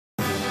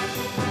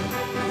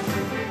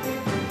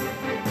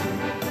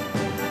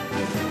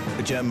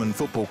A German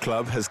football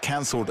club has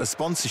cancelled a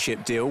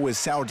sponsorship deal with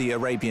Saudi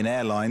Arabian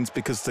Airlines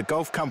because the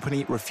Gulf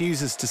company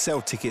refuses to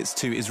sell tickets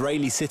to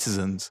Israeli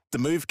citizens. The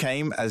move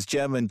came as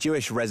German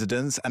Jewish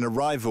residents and a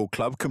rival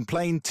club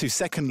complained to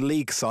second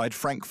league side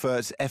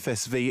Frankfurt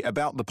FSV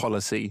about the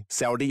policy.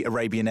 Saudi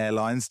Arabian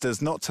Airlines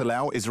does not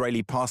allow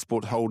Israeli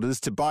passport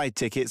holders to buy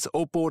tickets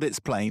or board its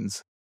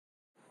planes.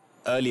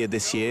 Earlier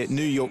this year,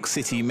 New York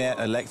City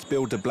Mayor-elect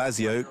Bill de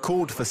Blasio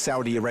called for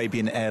Saudi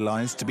Arabian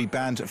Airlines to be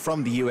banned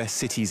from the US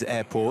city's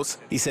airports.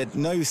 He said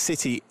no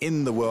city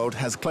in the world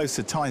has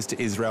closer ties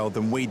to Israel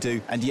than we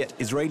do, and yet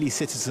Israeli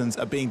citizens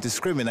are being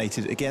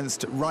discriminated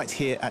against right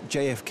here at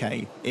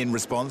JFK. In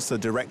response, the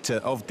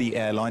director of the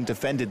airline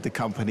defended the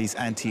company's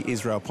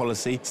anti-Israel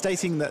policy,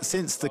 stating that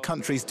since the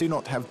countries do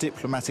not have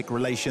diplomatic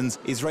relations,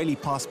 Israeli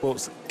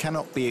passports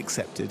cannot be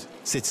accepted.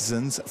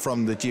 Citizens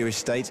from the Jewish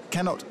state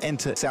cannot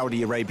enter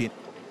Saudi Arabian